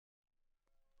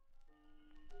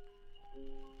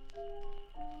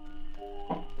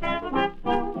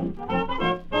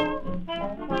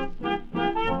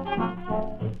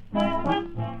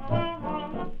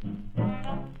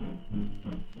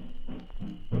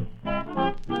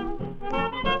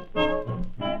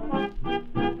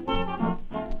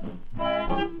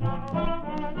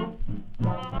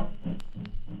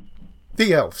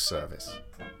The Elf Service.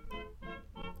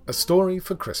 A Story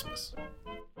for Christmas.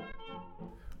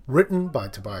 Written by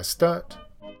Tobias Sturt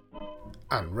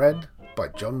and read by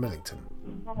John Millington.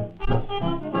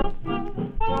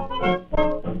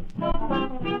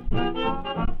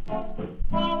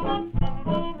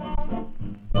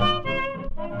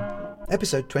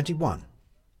 Episode 21.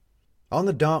 On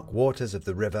the dark waters of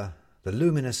the river, the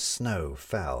luminous snow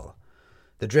fell,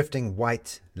 the drifting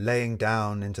white laying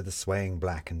down into the swaying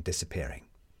black and disappearing.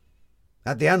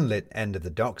 At the unlit end of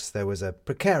the docks there was a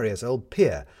precarious old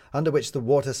pier under which the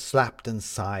water slapped and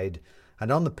sighed,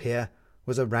 and on the pier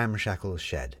was a ramshackle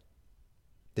shed.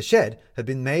 The shed had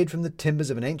been made from the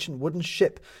timbers of an ancient wooden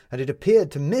ship, and it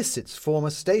appeared to miss its former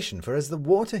station, for as the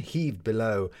water heaved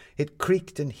below, it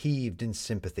creaked and heaved in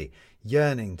sympathy,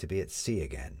 yearning to be at sea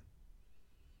again.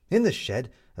 In the shed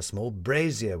a small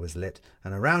brazier was lit,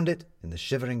 and around it, in the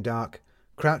shivering dark,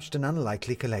 crouched an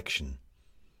unlikely collection.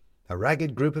 A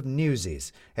ragged group of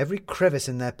newsies, every crevice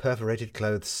in their perforated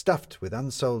clothes stuffed with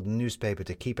unsold newspaper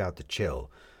to keep out the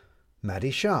chill. Maddie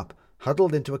Sharp,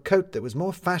 huddled into a coat that was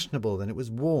more fashionable than it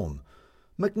was warm.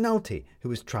 McNulty, who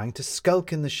was trying to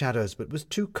skulk in the shadows but was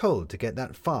too cold to get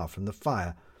that far from the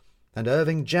fire. And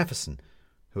Irving Jefferson,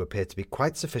 who appeared to be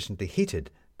quite sufficiently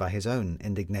heated by his own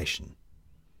indignation.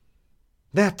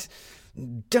 "That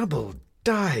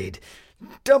double-dyed,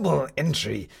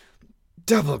 double-entry,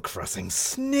 double-crossing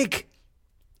sneak!"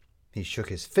 He shook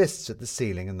his fists at the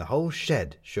ceiling, and the whole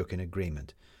shed shook in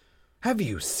agreement. "Have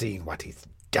you seen what he's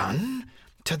done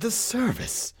to the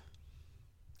service?"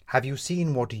 "Have you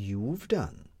seen what you've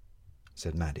done?"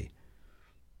 said Maddie.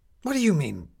 "What do you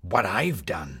mean, what I've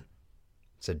done?"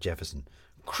 said Jefferson.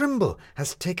 "Crimble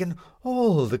has taken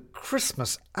all the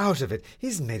Christmas out of it.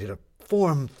 He's made it a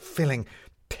form-filling,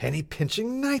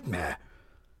 penny-pinching nightmare.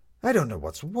 I don't know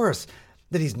what's worse,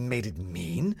 that he's made it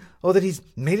mean, or that he's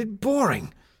made it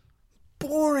boring.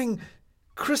 Boring?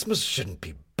 Christmas shouldn't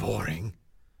be boring."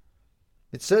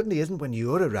 "It certainly isn't when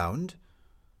you're around,"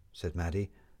 said Maddie,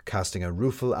 casting a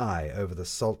rueful eye over the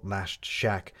salt-lashed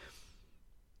shack.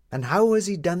 "And how has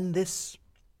he done this?"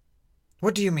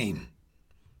 "What do you mean?"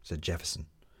 said Jefferson.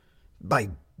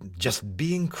 "By just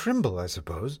being Crimble, I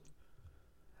suppose."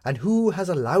 "And who has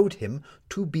allowed him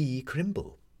to be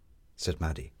Crimble?" said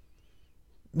Maddie.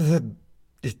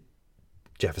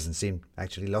 Jefferson seemed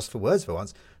actually lost for words for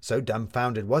once, so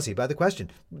dumbfounded was he by the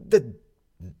question.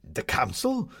 The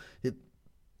council?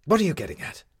 What are you getting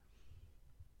at?"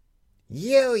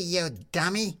 You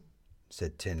dummy,"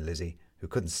 said Tin Lizzie, who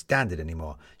couldn't stand it any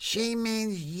more. "She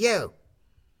means you."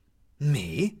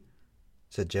 "Me?"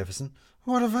 said Jefferson.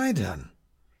 "What have I done?"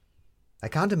 "I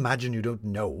can't imagine you don't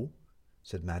know,"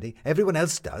 said Maddie. "Everyone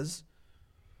else does."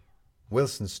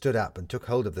 Wilson stood up and took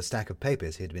hold of the stack of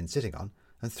papers he had been sitting on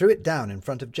and threw it down in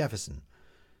front of Jefferson.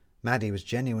 Maddie was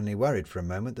genuinely worried for a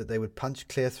moment that they would punch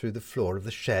clear through the floor of the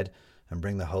shed and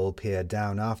bring the whole pier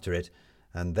down after it,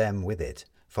 and them with it,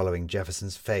 following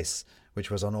Jefferson's face, which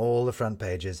was on all the front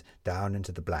pages, down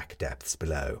into the black depths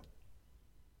below.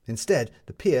 Instead,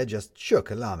 the pier just shook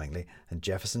alarmingly, and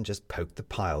Jefferson just poked the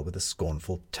pile with a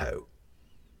scornful toe.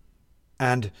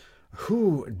 "And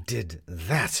who did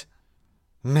that,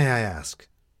 may I ask?"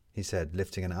 he said,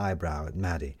 lifting an eyebrow at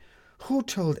Maddie. "Who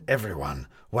told everyone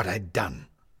what I'd done?"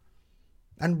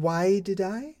 "And why did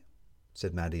I?"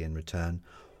 said Maddie in return.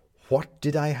 "What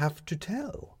did I have to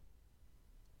tell?"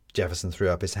 Jefferson threw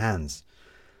up his hands.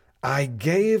 "I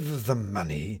gave the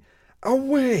money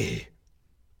away."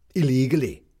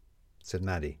 "Illegally," said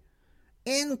Maddie.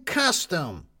 "In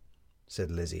costume,"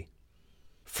 said Lizzie.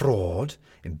 "Fraud,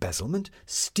 embezzlement,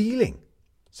 stealing,"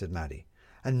 said Maddie.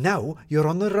 "And now you're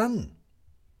on the run."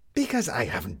 "Because I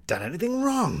haven't done anything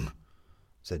wrong,"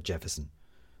 said Jefferson.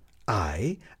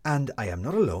 And I am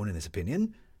not alone in this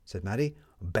opinion," said Maddie,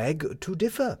 "beg to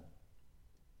differ."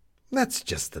 "That's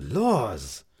just the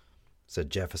laws," said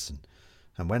Jefferson.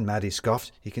 And when Maddie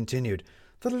scoffed, he continued,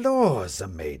 "The laws are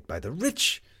made by the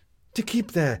rich to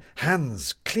keep their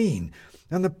hands clean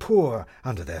and the poor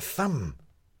under their thumb."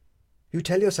 "You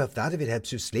tell yourself that if it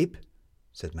helps you sleep,"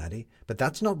 said Maddie. "But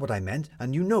that's not what I meant,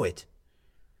 and you know it."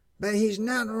 "But he's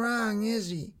not wrong, is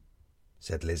he?"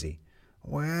 said Lizzie.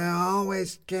 "We're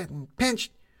always getting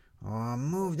pinched or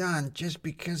moved on just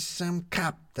because some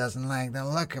cop doesn't like the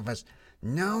look of us,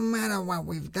 no matter what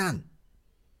we've done."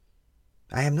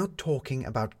 "I am not talking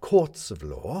about courts of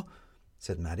law,"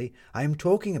 said Maddie. "I am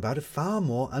talking about a far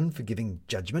more unforgiving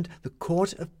judgment, the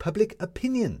court of public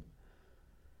opinion."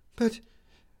 "But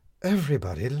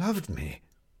everybody loved me,"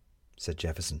 said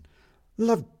Jefferson.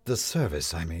 "Loved the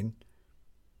service, I mean."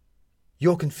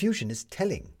 "Your confusion is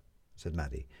telling," said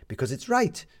Maddie, "because it's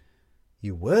right.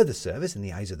 You were the service in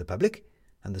the eyes of the public,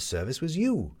 and the service was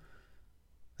you.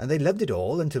 And they loved it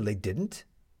all until they didn't,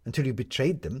 until you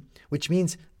betrayed them, which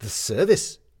means the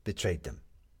service betrayed them.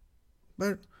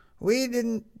 But we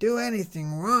didn't do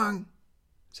anything wrong,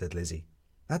 said Lizzie.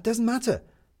 That doesn't matter,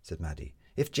 said Maddie.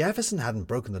 If Jefferson hadn't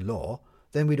broken the law,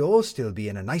 then we'd all still be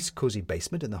in a nice cosy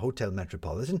basement in the Hotel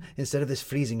Metropolitan instead of this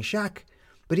freezing shack.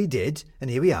 But he did, and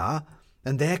here we are,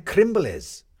 and there Crimble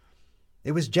is.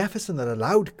 It was Jefferson that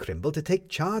allowed Crimble to take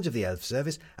charge of the elf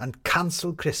service and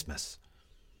cancel Christmas.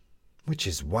 Which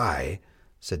is why,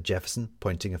 said Jefferson,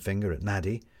 pointing a finger at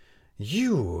Maddie,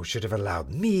 you should have allowed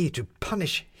me to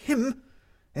punish him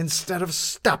instead of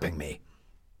stopping me.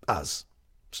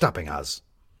 Stopping us.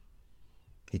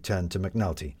 He turned to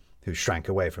McNulty, who shrank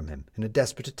away from him in a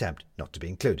desperate attempt not to be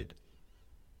included.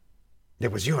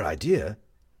 It was your idea,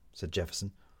 said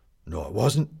Jefferson. No, it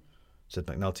wasn't, said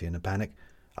McNulty in a panic.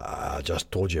 I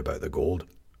just told you about the gold.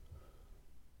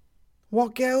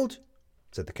 What gold?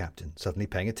 Said the captain, suddenly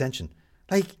paying attention.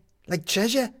 Like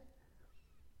treasure?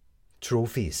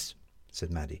 Trophies,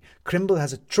 said Maddie. Crimble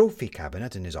has a trophy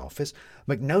cabinet in his office.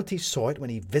 McNulty saw it when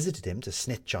he visited him to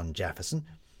snitch on Jefferson.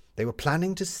 They were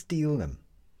planning to steal them.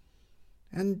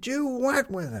 And do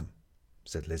what with them?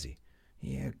 Said Lizzie.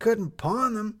 You couldn't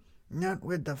pawn them, not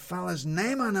with the fellow's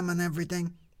name on them and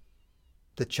everything.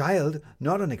 The child,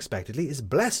 not unexpectedly, is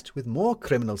blessed with more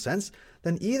criminal sense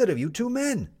than either of you two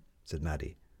men, said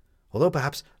Maddie, although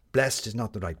perhaps blessed is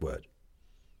not the right word.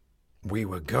 We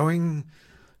were going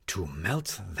to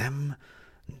melt them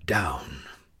down,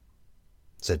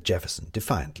 said Jefferson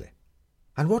defiantly.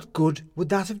 And what good would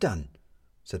that have done?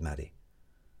 Said Maddie.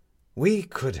 We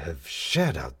could have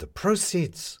shared out the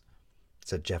proceeds,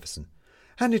 said Jefferson,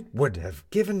 and it would have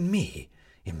given me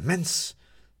immense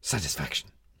satisfaction.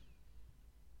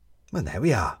 Well, there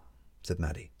we are, said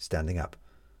Maddie, standing up.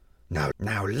 Now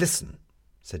listen,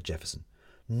 said Jefferson.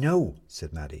 No,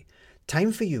 said Maddie.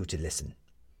 Time for you to listen.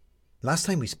 Last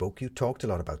time we spoke, you talked a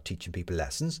lot about teaching people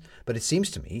lessons, but it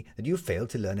seems to me that you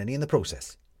failed to learn any in the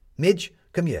process. Midge,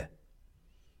 come here.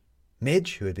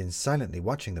 Midge, who had been silently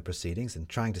watching the proceedings and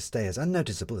trying to stay as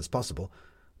unnoticeable as possible,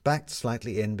 backed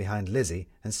slightly in behind Lizzie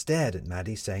and stared at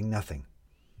Maddie, saying nothing.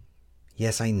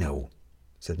 Yes, I know,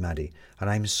 said Maddie, and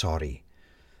I'm sorry.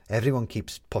 Everyone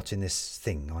keeps putting this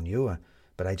thing on you,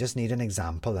 but I just need an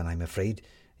example, and I'm afraid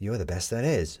you're the best there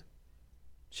is.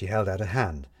 She held out a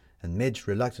hand, and Midge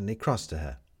reluctantly crossed to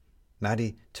her.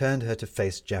 Maddie turned her to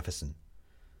face Jefferson.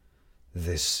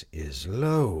 This is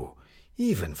low,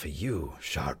 even for you,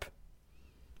 Sharp,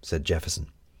 said Jefferson.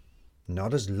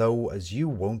 Not as low as you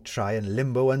won't try and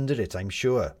limbo under it, I'm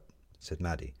sure, said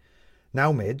Maddie.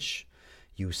 Now, Midge,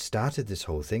 you started this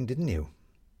whole thing, didn't you?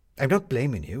 I'm not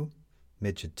blaming you.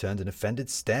 Midge had turned an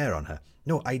offended stare on her.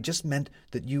 No, I just meant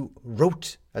that you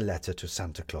wrote a letter to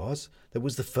Santa Claus that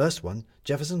was the first one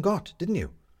Jefferson got, didn't you?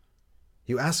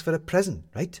 You asked for a present,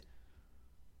 right?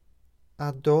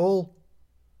 A doll,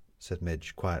 said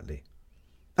Midge quietly.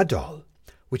 A doll,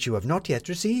 which you have not yet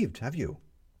received, have you?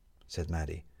 Said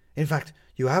Maddie. In fact,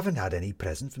 you haven't had any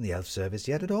present from the elf service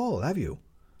yet at all, have you?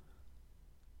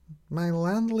 My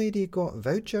landlady got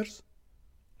vouchers,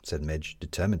 said Midge,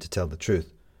 determined to tell the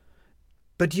truth.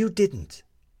 But you didn't,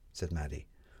 said Maddie.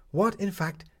 What, in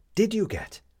fact, did you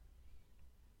get?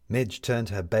 Midge turned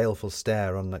her baleful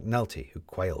stare on McNulty, who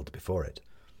quailed before it.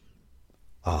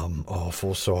 I'm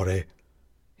awful sorry,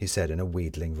 he said in a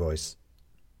wheedling voice.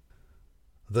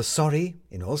 The sorry,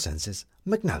 in all senses,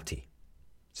 McNulty,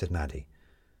 said Maddie.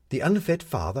 The unfit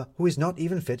father who is not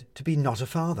even fit to be not a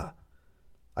father.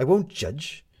 I won't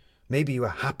judge. Maybe you are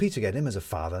happy to get him as a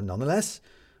father nonetheless.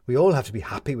 We all have to be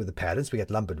happy with the parents we get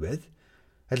lumbered with.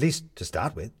 At least to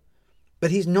start with.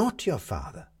 But he's not your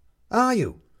father, are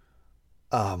you?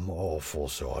 I'm awful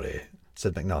sorry,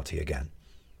 said McNulty again.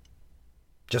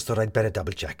 Just thought I'd better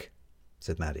double-check,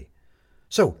 said Maddie.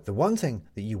 So, the one thing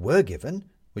that you were given,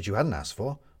 which you hadn't asked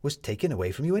for, was taken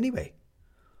away from you anyway.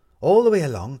 All the way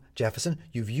along, Jefferson,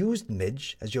 you've used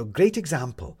Midge as your great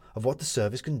example of what the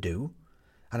service can do,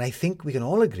 and I think we can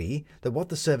all agree that what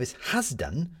the service has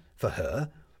done for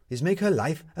her is make her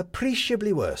life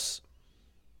appreciably worse.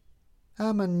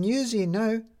 I'm a newsie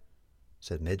now,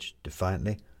 said Midge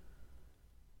defiantly.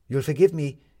 You'll forgive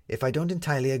me if I don't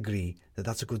entirely agree that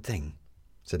that's a good thing,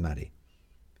 said Maddie.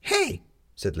 Hey,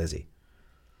 said Lizzie.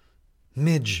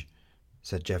 Midge,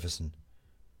 said Jefferson.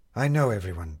 I know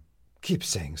everyone keeps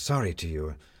saying sorry to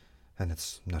you, and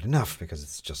it's not enough because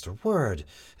it's just a word.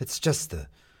 It's just the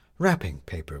wrapping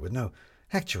paper with no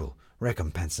actual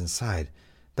recompense inside.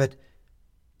 But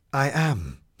I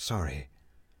am sorry.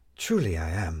 Truly I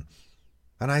am.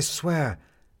 And I swear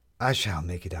I shall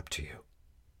make it up to you.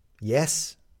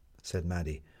 Yes, said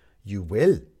Maddie. You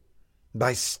will,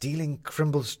 by stealing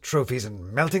Crimble's trophies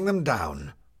and melting them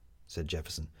down, said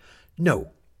Jefferson.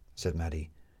 No, said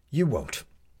Maddie, you won't.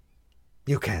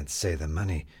 You can't say the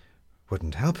money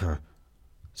wouldn't help her,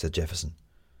 said Jefferson.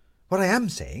 What I am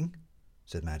saying,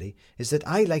 said Maddie, is that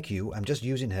I, like you, am just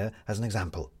using her as an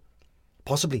example.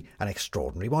 Possibly an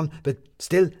extraordinary one, but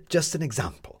still just an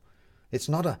example. It's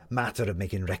not a matter of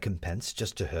making recompense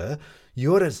just to her.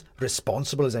 You're as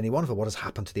responsible as anyone for what has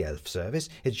happened to the elf service.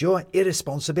 It's your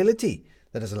irresponsibility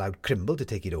that has allowed Crimble to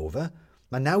take it over.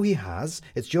 And now he has.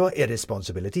 It's your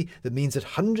irresponsibility that means that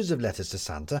hundreds of letters to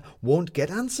Santa won't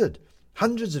get answered.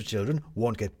 Hundreds of children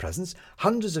won't get presents.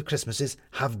 Hundreds of Christmases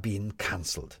have been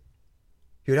cancelled.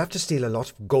 You'd have to steal a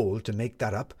lot of gold to make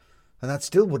that up, and that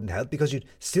still wouldn't help because you'd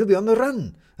still be on the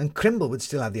run, and Crimble would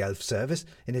still have the elf service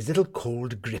in his little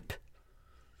cold grip.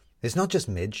 It's not just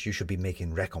Midge you should be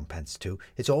making recompense to,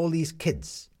 it's all these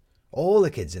kids. All the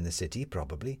kids in the city,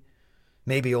 probably.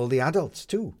 Maybe all the adults,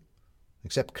 too.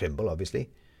 Except Crimble,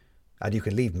 obviously. And you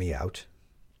can leave me out.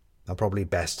 I'm probably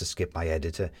best to skip my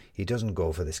editor. He doesn't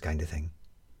go for this kind of thing.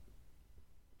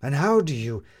 And how do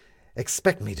you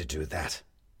expect me to do that?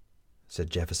 Said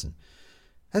Jefferson.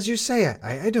 As you say,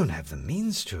 I don't have the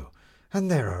means to, and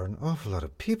there are an awful lot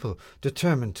of people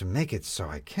determined to make it so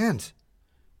I can't.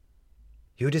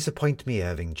 You disappoint me,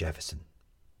 Irving Jefferson,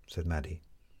 said Maddie,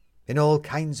 in all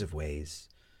kinds of ways.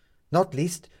 Not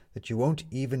least that you won't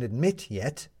even admit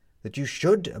yet that you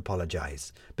should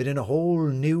apologize, but in a whole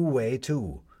new way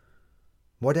too.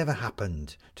 Whatever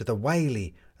happened to the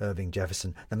wily Irving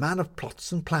Jefferson, the man of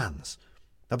plots and plans,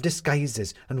 of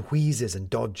disguises and wheezes and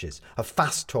dodges, of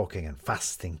fast talking and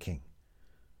fast thinking?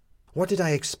 What did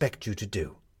I expect you to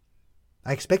do?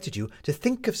 I expected you to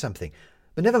think of something,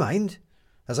 but never mind.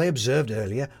 As I observed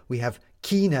earlier, we have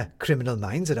keener criminal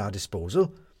minds at our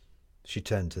disposal. She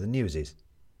turned to the newsies.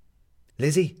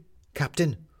 Lizzie,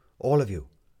 Captain, all of you,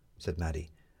 said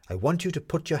Maddie, I want you to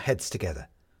put your heads together.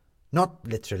 Not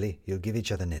literally, you'll give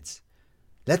each other nits.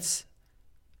 Let's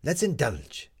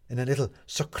indulge in a little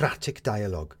Socratic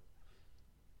dialogue.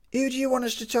 Who do you want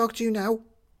us to talk to now?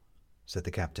 Said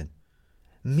the captain.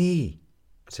 Me,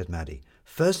 said Maddie.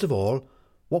 First of all,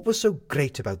 what was so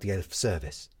great about the elf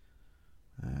service?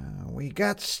 We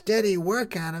got steady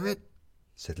work out of it,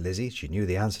 said Lizzie. She knew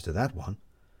the answer to that one.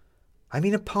 I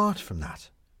mean apart from that,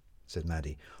 said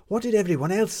Maddie. What did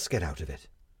everyone else get out of it?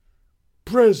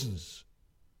 Presents,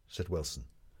 said Wilson.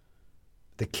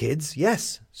 The kids,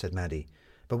 yes, said Maddie.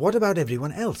 But what about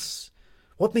everyone else?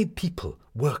 What made people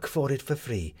work for it for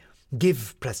free?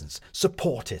 Give presents,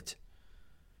 support it?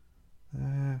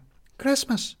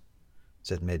 Christmas,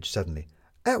 said Midge suddenly.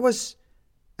 It was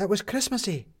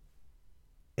Christmassy.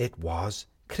 It was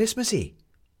Christmassy,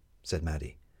 said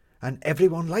Maddie. And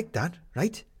everyone liked that,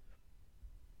 right?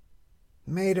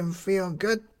 Made 'em feel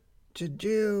good to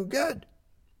do good,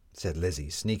 said Lizzie,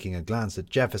 sneaking a glance at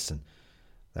Jefferson.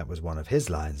 That was one of his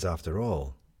lines, after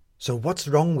all. So what's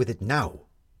wrong with it now?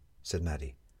 Said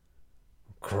Maddie.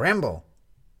 Crimble,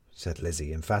 said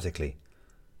Lizzie emphatically.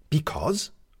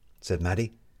 Because? Said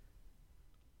Maddie.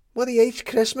 Well, he hates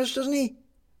Christmas, doesn't he?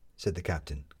 Said the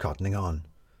captain, cottoning on.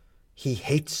 He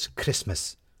hates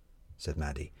Christmas, said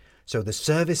Maddie. So the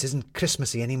service isn't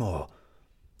Christmassy any more.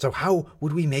 So how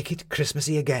would we make it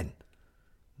Christmassy again?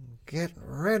 Get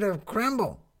rid of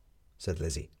Crimble, said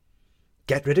Lizzie.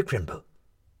 Get rid of Crimble,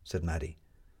 said Maddie.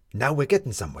 Now we're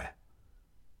getting somewhere.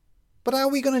 But how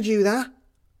are we going to do that?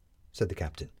 Said the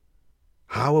captain.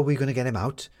 How are we going to get him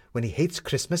out when he hates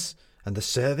Christmas and the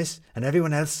service and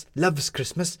everyone else loves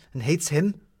Christmas and hates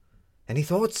him? Any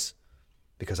thoughts?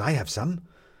 Because I have some,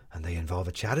 and they involve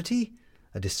a charity,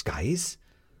 a disguise,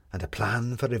 and a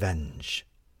plan for revenge.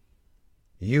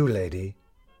 You, lady,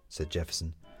 said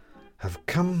Jefferson, have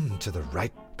come to the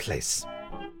right place.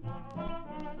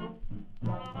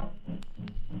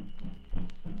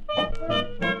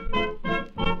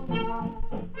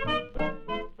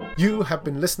 You have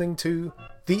been listening to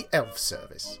The Elf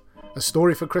Service, a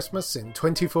story for Christmas in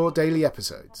 24 daily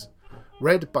episodes.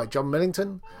 Read by John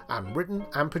Millington and written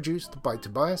and produced by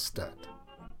Tobias Sturt.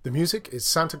 The music is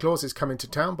Santa Claus is Coming to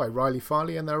Town by Riley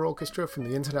Farley and their orchestra from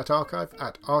the Internet Archive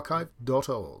at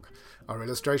archive.org. Our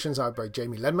illustrations are by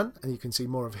Jamie Lemon, and you can see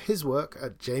more of his work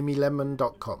at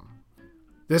jamielemon.com.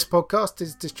 This podcast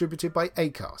is distributed by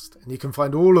Acast, and you can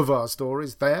find all of our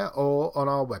stories there or on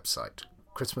our website,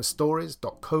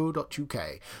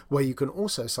 christmasstories.co.uk, where you can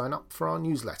also sign up for our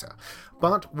newsletter.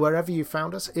 But wherever you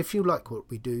found us, if you like what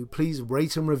we do, please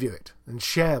rate and review it, and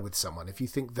share with someone if you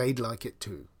think they'd like it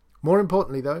too. More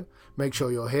importantly, though, make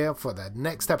sure you're here for the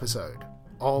next episode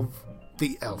of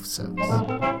The Elf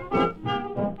Service.